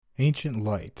Ancient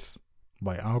Lights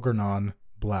by Algernon,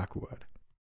 Blackwood.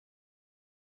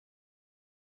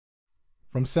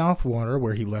 From Southwater,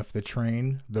 where he left the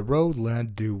train, the road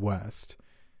led due west.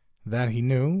 That he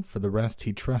knew, for the rest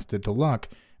he trusted to luck,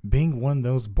 being one of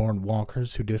those born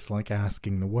walkers who dislike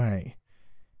asking the way.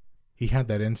 He had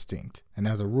that instinct, and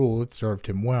as a rule it served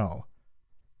him well.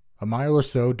 A mile or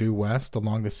so due west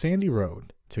along the sandy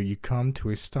road till you come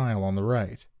to a stile on the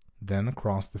right, then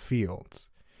across the fields.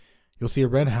 You'll see a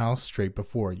red house straight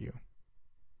before you.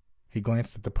 He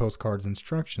glanced at the postcard's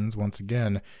instructions once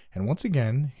again, and once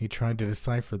again he tried to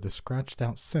decipher the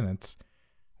scratched-out sentence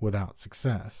without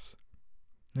success.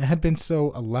 It had been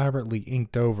so elaborately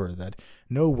inked over that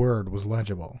no word was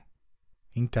legible.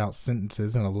 Inked-out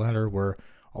sentences in a letter were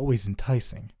always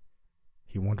enticing.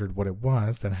 He wondered what it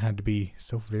was that had to be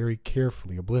so very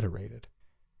carefully obliterated.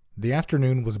 The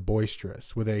afternoon was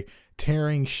boisterous, with a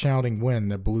tearing, shouting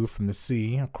wind that blew from the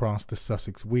sea across the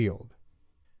Sussex Weald.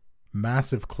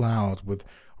 Massive clouds with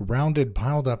rounded,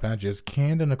 piled-up edges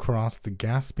canned in across the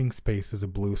gasping spaces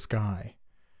of blue sky.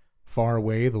 Far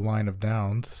away, the line of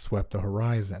downs swept the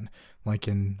horizon like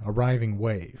an arriving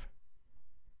wave.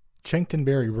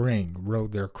 Chanctonbury Ring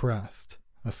rode their crest,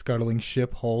 a scuttling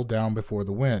ship hull down before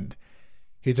the wind.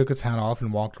 He took his hat off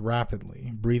and walked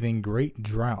rapidly, breathing great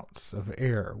draughts of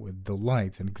air with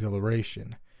delight and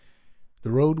exhilaration. The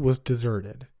road was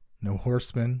deserted. No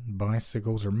horsemen,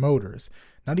 bicycles, or motors,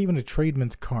 not even a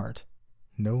tradesman's cart.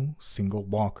 No single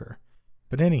walker.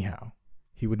 But anyhow,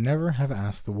 he would never have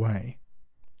asked the way.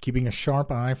 Keeping a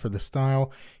sharp eye for the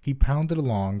stile, he pounded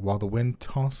along while the wind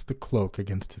tossed the cloak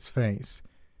against his face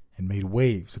and made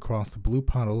waves across the blue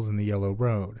puddles in the yellow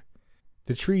road.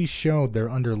 The trees showed their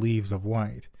under leaves of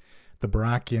white. The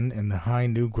bracken and the high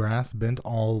new grass bent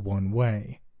all one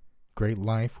way. Great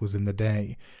life was in the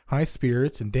day, high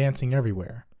spirits and dancing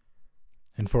everywhere.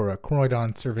 And for a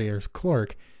Croydon surveyor's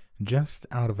clerk, just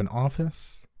out of an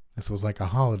office, this was like a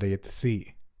holiday at the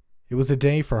sea. It was a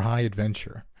day for high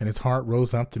adventure, and his heart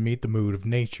rose up to meet the mood of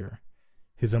nature.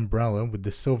 His umbrella with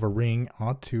the silver ring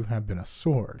ought to have been a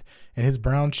sword, and his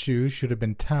brown shoes should have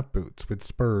been tap boots with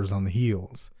spurs on the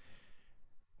heels.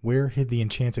 Where hid the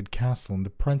enchanted castle and the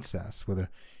princess with a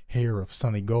hair of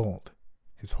sunny gold?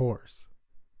 His horse.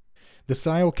 The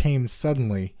stile came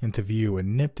suddenly into view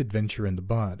and nipped adventure in the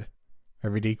bud.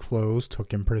 Everyday clothes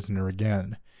took him prisoner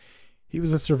again. He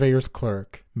was a surveyor's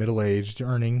clerk, middle-aged,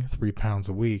 earning £3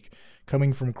 a week,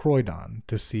 coming from Croydon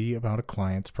to see about a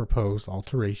client's proposed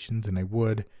alterations in a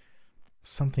wood,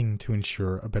 something to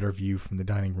ensure a better view from the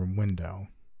dining-room window.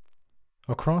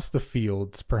 Across the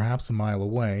fields, perhaps a mile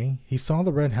away, he saw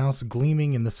the red house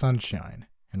gleaming in the sunshine,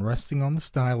 and resting on the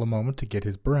stile a moment to get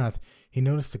his breath, he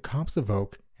noticed a copse of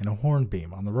oak and a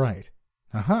hornbeam on the right.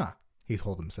 "Aha!" he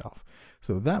told himself.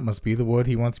 "So that must be the wood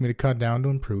he wants me to cut down to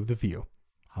improve the view.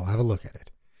 I'll have a look at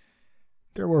it."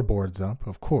 There were boards up,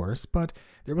 of course, but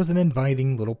there was an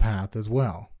inviting little path as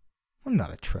well. "I'm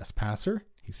not a trespasser,"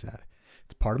 he said.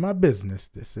 "It's part of my business,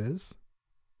 this is."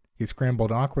 He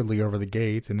scrambled awkwardly over the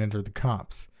gates and entered the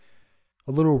copse.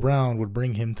 A little round would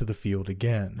bring him to the field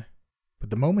again. But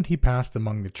the moment he passed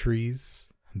among the trees,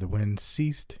 the wind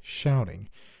ceased shouting,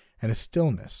 and a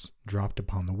stillness dropped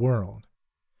upon the world.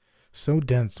 So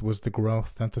dense was the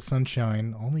growth that the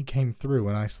sunshine only came through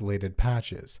in isolated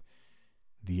patches.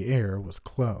 The air was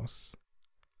close.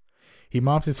 He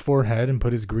mopped his forehead and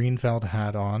put his green felt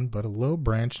hat on, but a low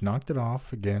branch knocked it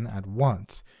off again at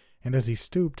once, and as he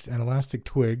stooped, an elastic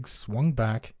twig swung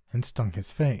back and stung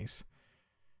his face.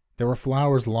 There were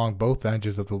flowers along both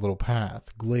edges of the little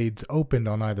path, glades opened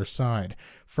on either side,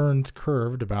 ferns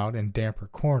curved about in damper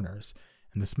corners,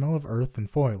 and the smell of earth and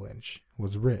foliage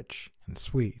was rich and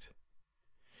sweet.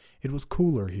 It was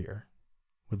cooler here.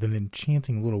 With an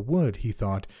enchanting little wood, he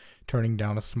thought, turning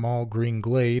down a small green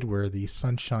glade where the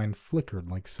sunshine flickered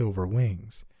like silver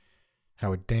wings.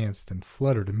 How it danced and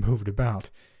fluttered and moved about.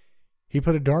 He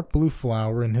put a dark blue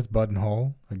flower in his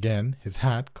buttonhole. Again, his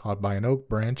hat, caught by an oak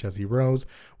branch as he rose,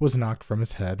 was knocked from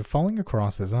his head, falling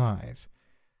across his eyes.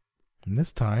 And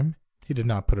this time, he did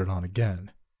not put it on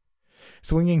again.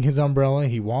 Swinging his umbrella,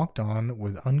 he walked on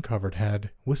with uncovered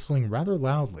head, whistling rather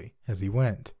loudly as he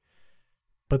went.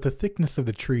 But the thickness of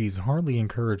the trees hardly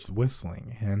encouraged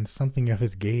whistling, and something of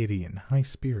his gaiety and high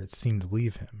spirits seemed to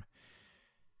leave him.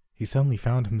 He suddenly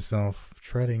found himself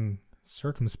treading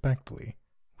circumspectly,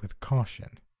 with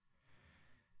caution.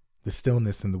 The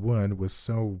stillness in the wood was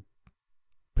so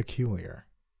peculiar.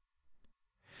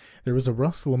 There was a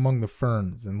rustle among the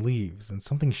ferns and leaves, and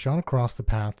something shot across the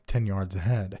path 10 yards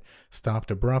ahead,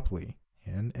 stopped abruptly,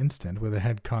 an instant with a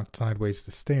head cocked sideways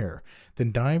to stare,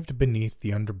 then dived beneath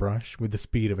the underbrush with the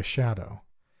speed of a shadow.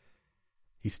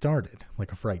 He started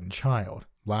like a frightened child,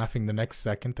 laughing the next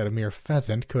second that a mere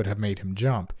pheasant could have made him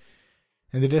jump.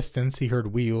 In the distance he heard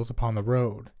wheels upon the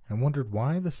road and wondered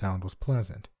why the sound was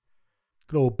pleasant.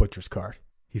 Good old butcher's cart,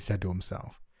 he said to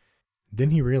himself.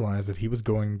 Then he realized that he was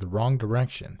going the wrong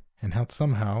direction and had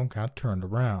somehow got turned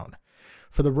around,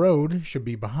 for the road should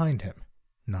be behind him,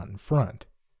 not in front.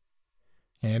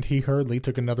 And he hurriedly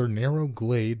took another narrow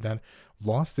glade that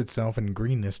lost itself in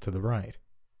greenness to the right.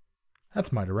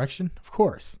 That's my direction, of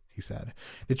course, he said.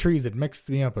 The trees had mixed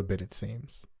me up a bit, it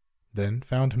seems. Then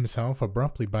found himself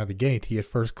abruptly by the gate he had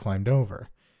first climbed over.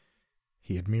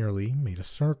 He had merely made a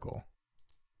circle.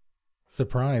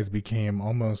 Surprise became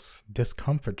almost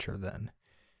discomfiture then,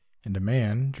 and a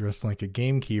man, dressed like a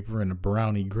gamekeeper in a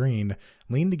browny green,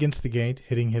 leaned against the gate,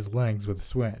 hitting his legs with a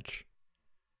switch.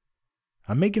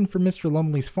 "I'm making for Mr.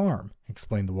 Lumley's farm,"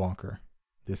 explained the walker.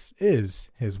 "This is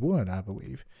his wood, I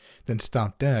believe," then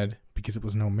stopped dead because it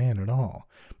was no man at all,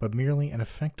 but merely an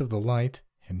effect of the light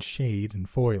and shade and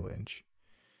foliage.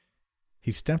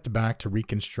 He stepped back to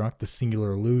reconstruct the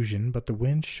singular illusion, but the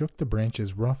wind shook the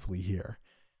branches roughly here.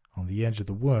 On the edge of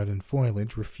the wood and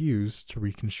foliage refused to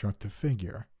reconstruct the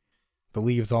figure. The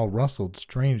leaves all rustled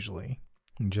strangely,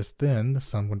 and just then the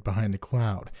sun went behind a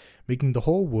cloud, making the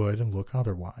whole wood look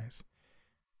otherwise.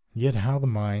 Yet how the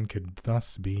mind could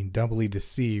thus be doubly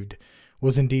deceived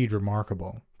was indeed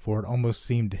remarkable, for it almost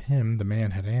seemed to him the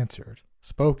man had answered,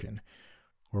 spoken,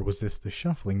 or was this the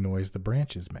shuffling noise the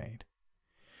branches made,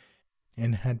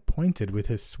 and had pointed with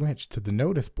his switch to the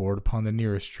notice board upon the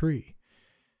nearest tree.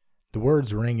 The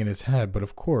words rang in his head, but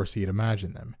of course he had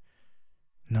imagined them.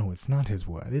 "No, it's not his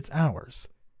wood, it's ours."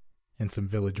 And some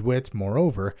village wits,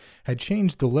 moreover, had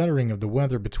changed the lettering of the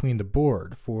weather between the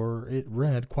board, for it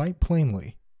read quite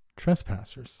plainly,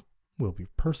 "Trespassers will be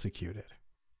persecuted."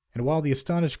 And while the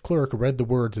astonished clerk read the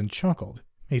words and chuckled,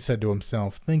 he said to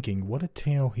himself, thinking what a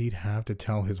tale he'd have to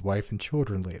tell his wife and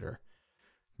children later.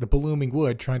 "The blooming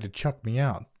wood tried to chuck me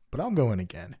out, but I'll go in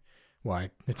again.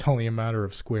 Why, it's only a matter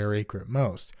of square acre at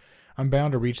most. I'm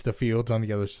bound to reach the fields on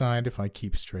the other side if I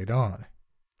keep straight on."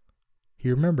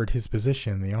 He remembered his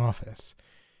position in the office.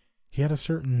 He had a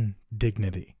certain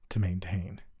dignity to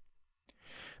maintain.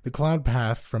 The cloud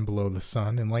passed from below the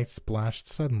sun, and light splashed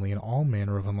suddenly in all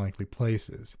manner of unlikely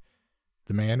places.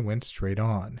 The man went straight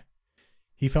on.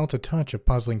 He felt a touch of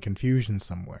puzzling confusion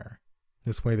somewhere.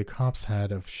 This way the copse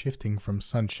had of shifting from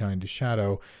sunshine to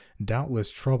shadow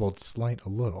doubtless troubled Slight a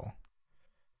little.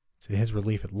 To his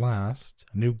relief at last,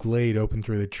 a new glade opened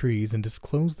through the trees and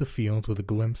disclosed the fields with a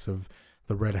glimpse of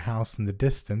the red house in the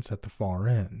distance at the far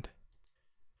end.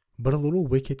 But a little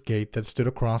wicket gate that stood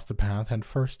across the path had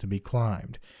first to be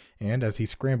climbed, and as he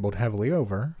scrambled heavily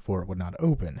over, for it would not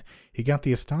open, he got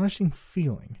the astonishing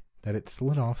feeling that it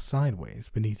slid off sideways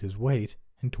beneath his weight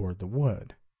and toward the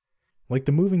wood. Like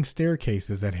the moving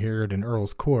staircases at Herod and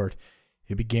Earl's court,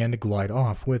 it began to glide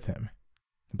off with him.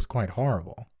 It was quite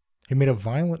horrible. He made a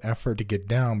violent effort to get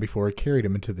down before it carried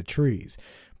him into the trees,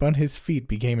 but his feet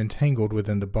became entangled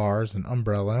within the bars and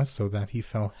umbrella so that he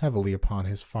fell heavily upon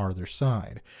his farther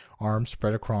side, arms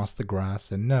spread across the grass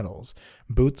and nettles,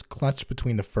 boots clutched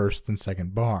between the first and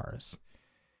second bars.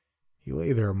 He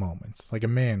lay there a moment, like a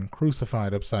man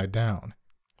crucified upside down,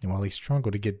 and while he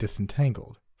struggled to get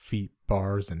disentangled, feet,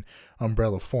 bars, and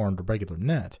umbrella formed a regular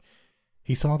net,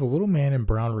 he saw the little man in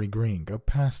brownery green go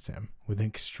past him with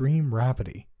extreme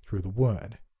rapidity through the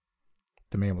wood.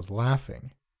 The man was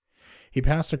laughing. He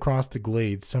passed across the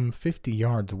glade some 50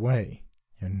 yards away,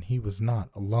 and he was not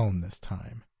alone this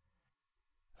time.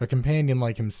 A companion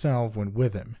like himself went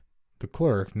with him. The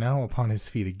clerk, now upon his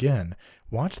feet again,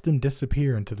 watched them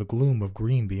disappear into the gloom of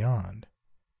green beyond.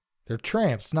 "They're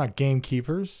tramps, not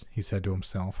gamekeepers," he said to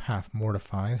himself, half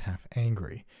mortified, half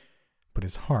angry. But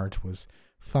his heart was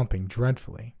thumping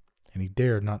dreadfully, and he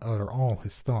dared not utter all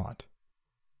his thought.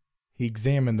 He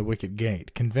examined the wicket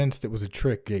gate, convinced it was a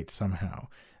trick gate somehow,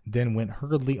 then went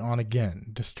hurriedly on again,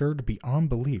 disturbed beyond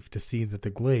belief to see that the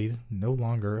glade no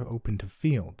longer opened to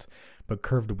fields, but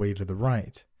curved away to the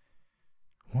right.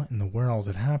 What in the world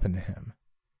had happened to him?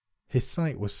 His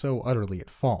sight was so utterly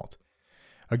at fault.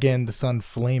 Again the sun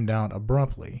flamed out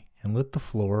abruptly and lit the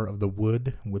floor of the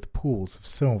wood with pools of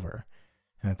silver,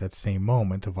 and at that same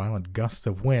moment a violent gust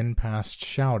of wind passed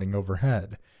shouting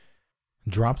overhead.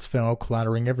 Drops fell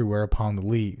clattering everywhere upon the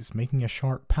leaves, making a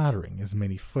sharp pattering as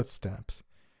many footsteps.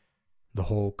 The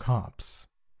whole copse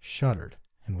shuddered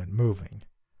and went moving.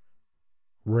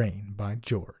 "Rain, by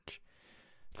George,"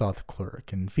 thought the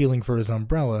clerk, and feeling for his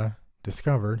umbrella,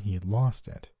 discovered he had lost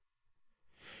it.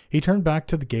 He turned back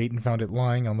to the gate and found it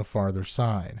lying on the farther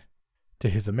side. To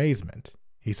his amazement,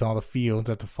 he saw the fields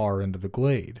at the far end of the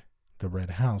glade. the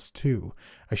red house, too,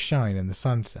 a shine in the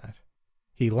sunset.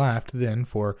 He laughed then,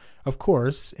 for, of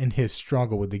course, in his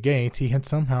struggle with the gate, he had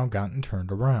somehow gotten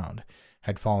turned around,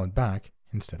 had fallen back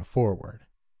instead of forward.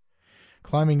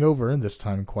 Climbing over, this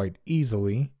time quite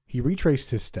easily, he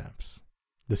retraced his steps.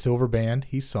 The silver band,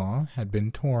 he saw, had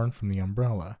been torn from the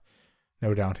umbrella.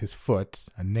 No doubt his foot,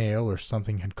 a nail or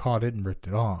something had caught it and ripped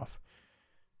it off.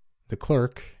 The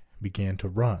clerk began to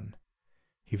run.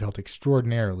 He felt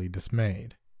extraordinarily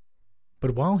dismayed.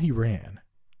 But while he ran,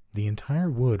 the entire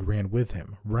wood ran with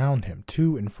him, round him,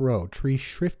 to and fro, trees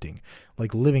shifting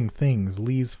like living things,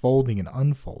 leaves folding and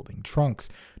unfolding, trunks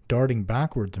darting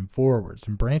backwards and forwards,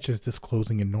 and branches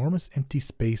disclosing enormous empty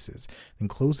spaces, then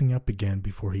closing up again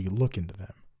before he could look into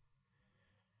them.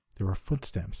 There were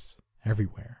footsteps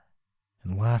everywhere,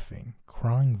 and laughing,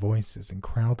 crying voices and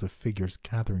crowds of figures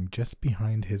gathering just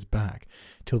behind his back,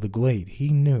 till the glade,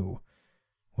 he knew,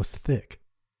 was thick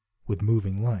with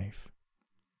moving life.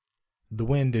 The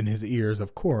wind in his ears,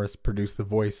 of course, produced the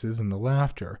voices and the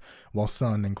laughter, while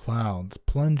sun and clouds,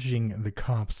 plunging the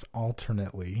copse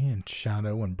alternately in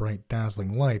shadow and bright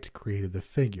dazzling light, created the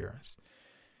figures.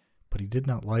 But he did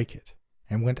not like it,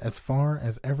 and went as far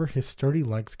as ever his sturdy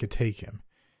legs could take him.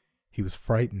 He was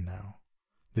frightened now.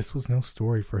 This was no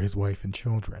story for his wife and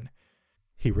children.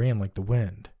 He ran like the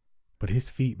wind, but his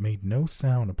feet made no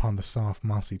sound upon the soft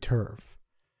mossy turf.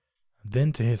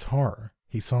 Then, to his horror,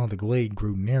 he saw the glade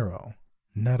grew narrow.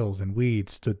 Nettles and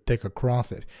weeds stood thick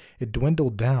across it. It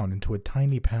dwindled down into a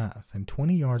tiny path, and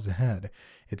 20 yards ahead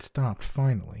it stopped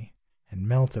finally and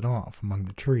melted off among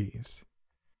the trees.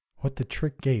 What the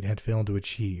trick gate had failed to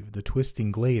achieve, the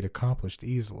twisting glade accomplished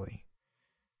easily,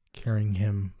 carrying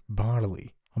him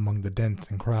bodily among the dense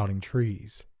and crowding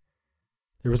trees.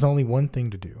 There was only one thing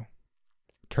to do.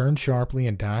 Turn sharply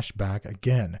and dash back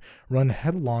again, run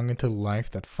headlong into the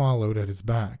life that followed at his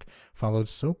back, followed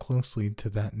so closely to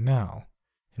that now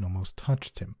it almost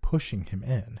touched him, pushing him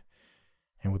in.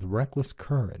 And with reckless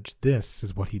courage, this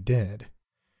is what he did.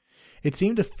 It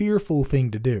seemed a fearful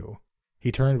thing to do.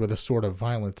 He turned with a sort of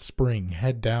violent spring,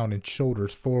 head down and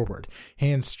shoulders forward,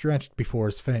 hands stretched before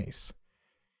his face.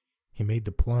 He made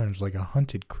the plunge like a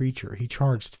hunted creature. He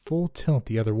charged full tilt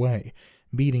the other way,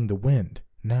 beating the wind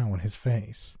now in his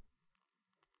face.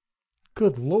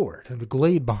 Good Lord! The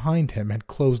glade behind him had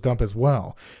closed up as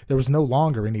well. There was no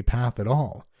longer any path at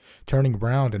all. Turning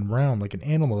round and round like an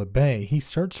animal at bay, he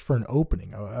searched for an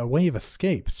opening, a way of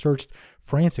escape, searched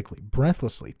frantically,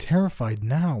 breathlessly, terrified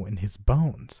now in his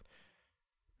bones.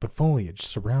 But foliage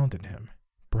surrounded him.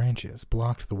 Branches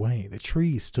blocked the way. The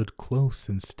trees stood close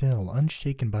and still,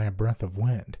 unshaken by a breath of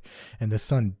wind, and the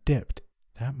sun dipped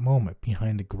that moment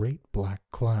behind a great black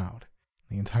cloud.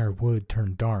 The entire wood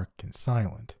turned dark and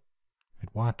silent. It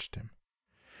watched him.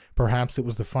 Perhaps it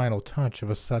was the final touch of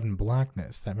a sudden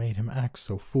blackness that made him act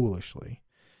so foolishly,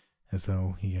 as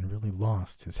though he had really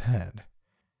lost his head.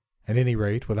 At any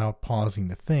rate, without pausing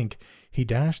to think, he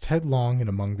dashed headlong in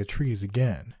among the trees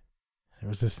again. There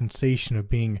was a sensation of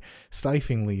being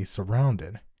stiflingly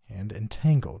surrounded and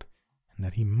entangled, and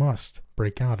that he must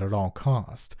break out at all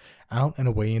cost, out and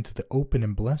away into the open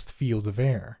and blessed fields of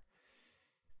air.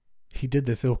 He did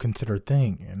this ill-considered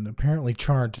thing, and apparently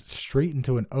charged straight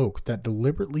into an oak that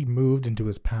deliberately moved into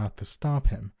his path to stop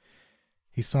him.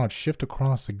 He saw it shift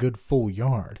across a good full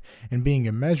yard, and being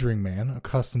a measuring man,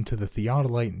 accustomed to the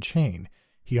theodolite and chain,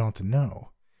 he ought to know.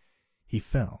 He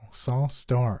fell, saw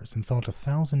stars, and felt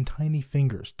 1,000 tiny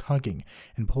fingers tugging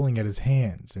and pulling at his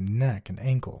hands and neck and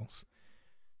ankles.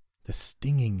 The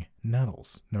stinging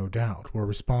nettles, no doubt, were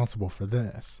responsible for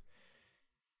this.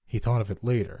 He thought of it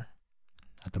later.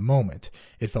 At the moment,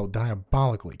 it felt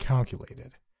diabolically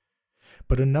calculated.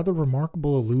 But another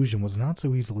remarkable illusion was not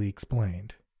so easily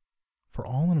explained. For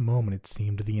all in a moment it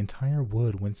seemed the entire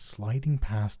wood went sliding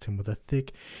past him with a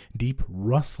thick, deep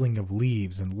rustling of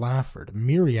leaves and laughter, a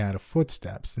myriad of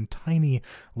footsteps and tiny,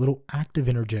 little active,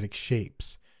 energetic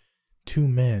shapes. 2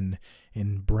 men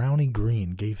in browny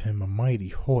green gave him a mighty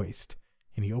hoist,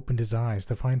 and he opened his eyes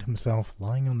to find himself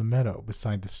lying on the meadow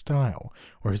beside the stile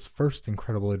where his first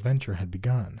incredible adventure had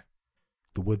begun.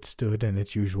 The wood stood in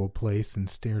its usual place and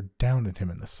stared down at him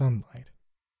in the sunlight.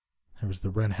 There was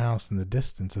the red house in the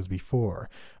distance as before.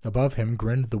 Above him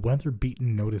grinned the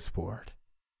weather-beaten notice board.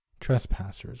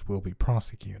 Trespassers will be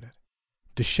prosecuted.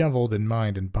 Disheveled in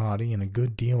mind and body, and a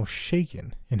good deal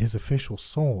shaken in his official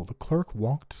soul, the clerk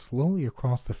walked slowly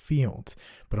across the fields,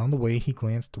 but on the way he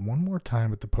glanced one more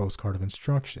time at the postcard of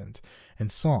instructions, and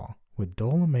saw, with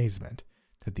dull amazement,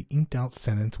 that the inked-out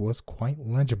sentence was quite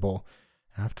legible,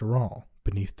 after all,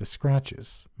 beneath the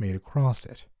scratches made across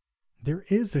it. "There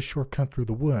is a short cut through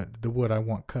the wood I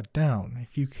want cut down,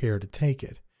 if you care to take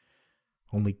it.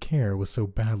 only care was so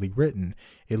badly written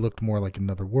it looked more like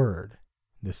another word.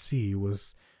 The C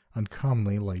was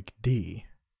uncommonly like D.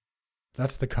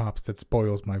 That's the copse that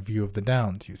spoils my view of the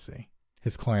downs, you see,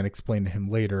 his client explained to him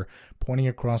later, pointing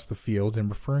across the fields and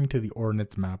referring to the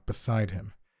ordnance map beside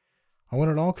him. I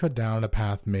want it all cut down and a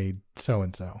path made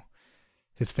so-and-so.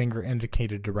 His finger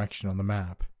indicated direction on the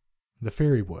map. The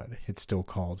Fairy Wood, it's still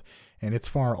called, and it's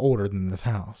far older than this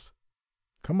house.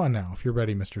 Come on now, if you're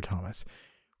ready, Mr. Thomas.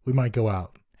 We might go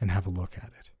out and have a look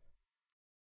at it.